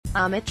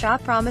Amit Shah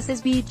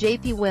promises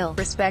BJP will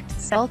respect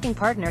sulking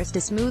partners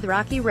to smooth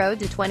rocky road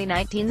to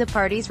 2019. The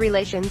party's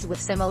relations with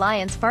some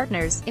alliance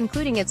partners,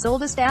 including its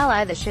oldest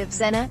ally the Shiv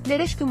Sena,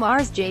 Nitish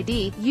Kumar's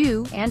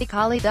JDU, and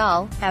Akali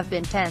Dal, have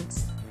been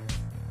tense.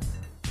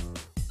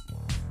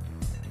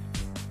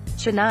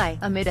 Chennai,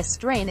 amid a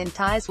strain in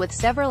ties with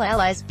several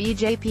allies.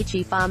 BJP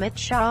chief Amit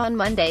Shah on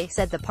Monday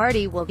said the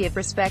party will give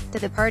respect to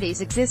the party's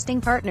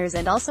existing partners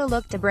and also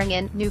look to bring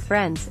in new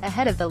friends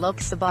ahead of the Lok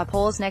Sabha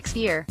polls next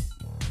year.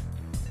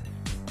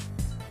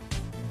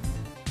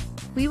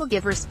 "We will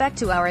give respect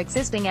to our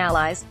existing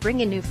allies,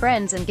 bring in new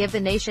friends and give the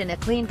nation a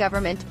clean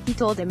government," he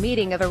told a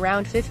meeting of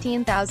around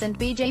 15,000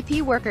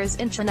 BJP workers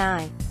in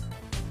Chennai.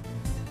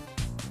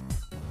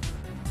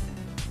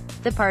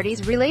 The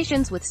party's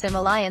relations with some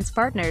alliance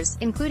partners,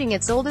 including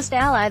its oldest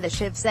ally the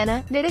Shiv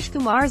Sena, Nitish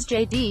Kumar's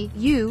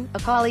JDU,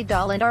 Akali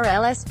Dal and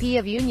RLSP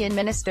of Union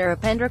Minister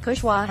Upendra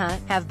Kushwaha,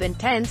 have been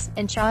tense,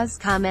 and Shah's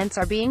comments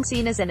are being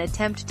seen as an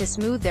attempt to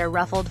smooth their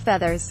ruffled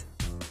feathers.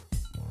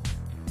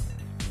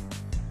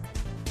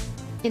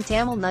 In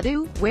Tamil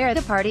Nadu, where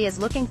the party is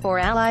looking for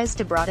allies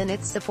to broaden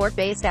its support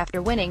base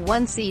after winning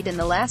one seat in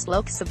the last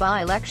Lok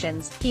Sabha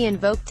elections, he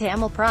invoked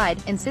Tamil pride,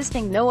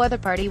 insisting no other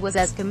party was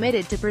as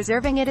committed to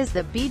preserving it as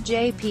the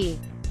BJP.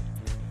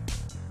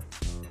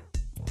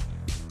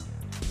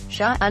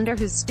 Shah, under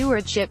whose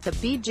stewardship the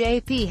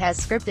BJP has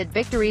scripted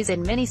victories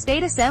in many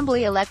state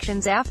assembly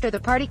elections after the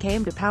party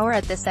came to power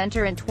at the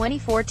centre in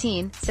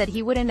 2014, said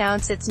he would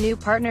announce its new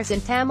partners in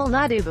Tamil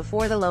Nadu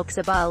before the Lok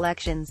Sabha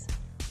elections.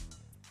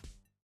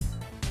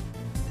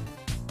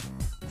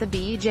 The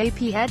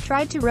BJP had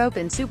tried to rope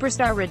in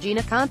superstar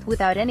Rajinikanth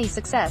without any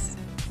success.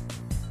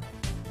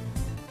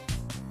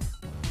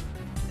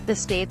 The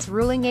state's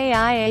ruling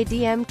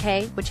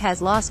AIADMK, which has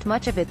lost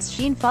much of its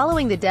sheen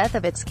following the death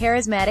of its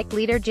charismatic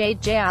leader J.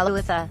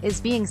 Jayalalitha,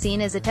 is being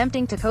seen as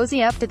attempting to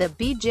cozy up to the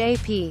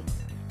BJP.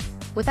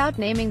 Without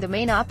naming the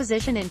main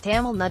opposition in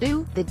Tamil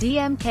Nadu, the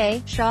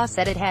DMK, Shah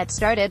said it had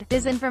started a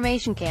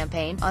disinformation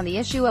campaign on the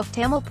issue of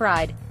Tamil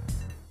pride.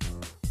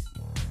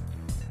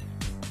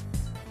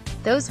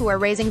 "Those who are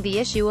raising the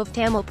issue of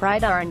Tamil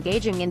pride are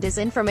engaging in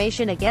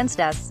disinformation against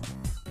us.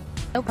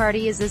 No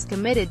party is as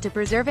committed to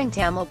preserving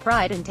Tamil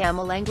pride and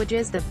Tamil language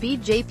as the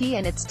BJP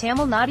and its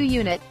Tamil Nadu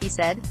unit," he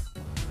said.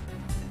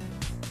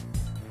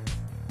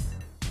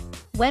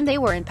 When they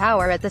were in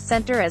power at the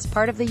centre as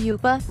part of the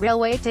UPA,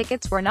 railway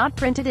tickets were not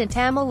printed in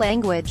Tamil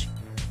language.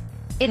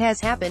 It has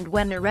happened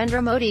when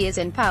Narendra Modi is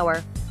in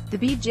power. "The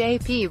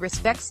BJP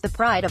respects the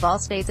pride of all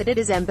states and it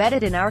is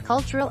embedded in our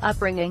cultural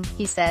upbringing,"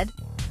 he said.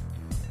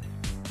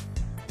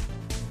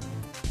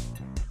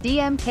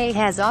 DMK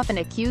has often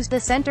accused the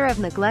centre of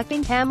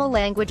neglecting Tamil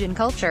language and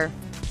culture.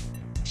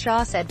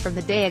 Shah said from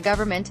the day a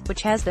government,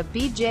 which has the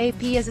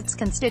BJP as its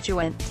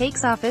constituent,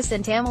 takes office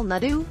in Tamil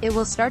Nadu, it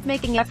will start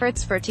making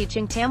efforts for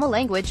teaching Tamil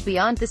language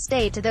beyond the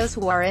state to those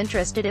who are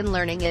interested in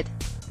learning it.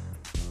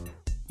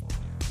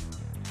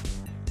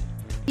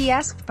 He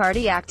asked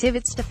party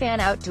activists to fan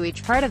out to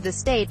each part of the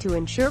state to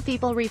ensure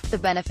people reap the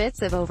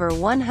benefits of over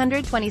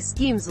 120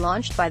 schemes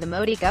launched by the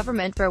Modi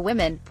government for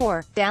women,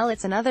 poor,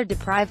 Dalits and other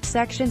deprived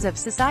sections of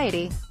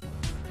society.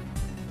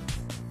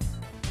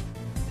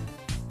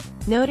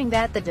 Noting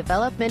that the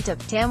development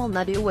of Tamil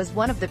Nadu was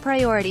one of the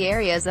priority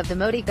areas of the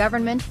Modi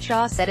government,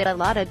 Shah said it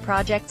allotted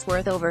projects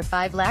worth over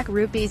 5 lakh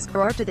rupees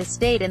crore to the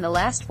state in the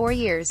last 4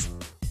 years.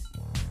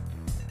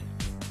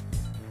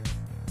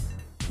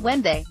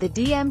 When they, the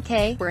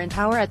DMK, were in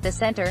power at the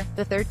centre,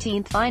 the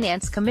 13th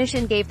Finance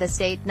Commission gave the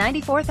state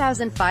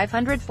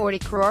 94,540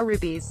 crore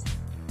rupees.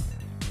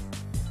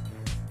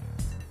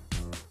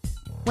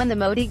 When the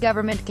Modi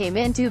government came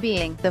into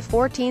being, the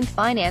 14th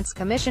Finance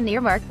Commission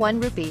earmarked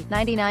 1 rupee,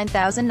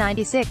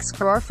 99,096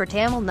 crore for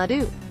Tamil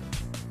Nadu.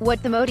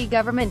 What the Modi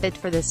government did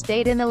for the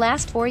state in the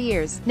last 4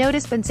 years, no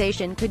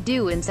dispensation could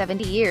do in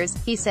 70 years,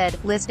 he said,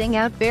 listing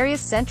out various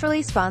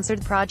centrally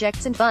sponsored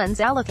projects and funds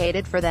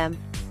allocated for them.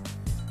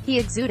 He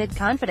exuded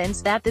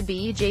confidence that the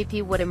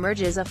BJP would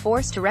emerge as a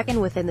force to reckon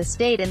with in the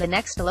state in the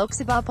next Lok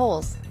Sabha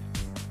polls.